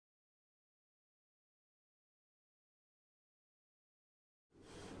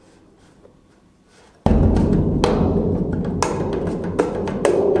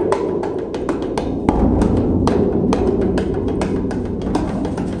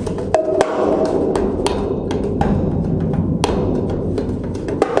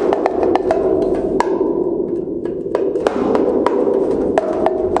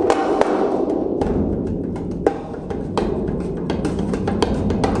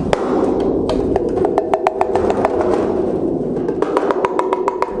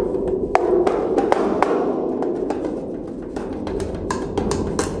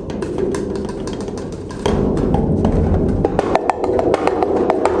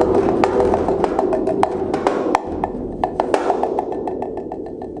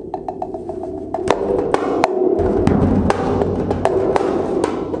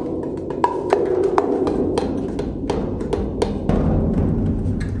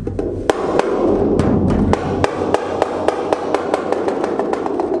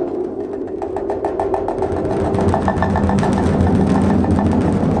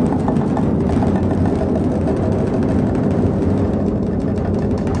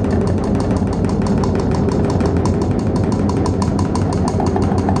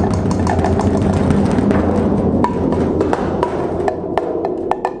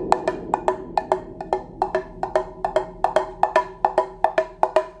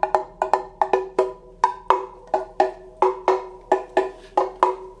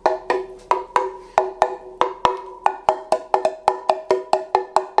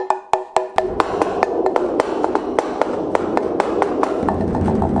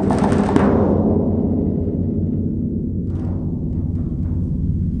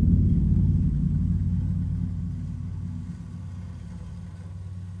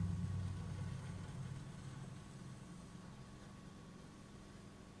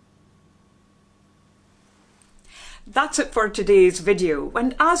That's it for today's video,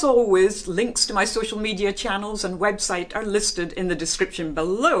 and as always, links to my social media channels and website are listed in the description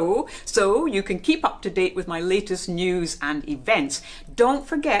below, so you can keep up to date with my latest news and events. Don't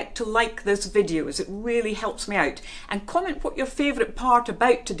forget to like this video as it really helps me out, and comment what your favourite part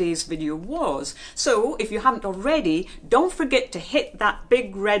about today's video was. So if you haven't already, don't forget to hit that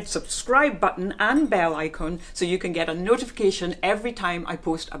big red subscribe button and bell icon so you can get a notification every time I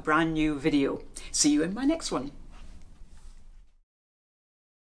post a brand new video. See you in my next one.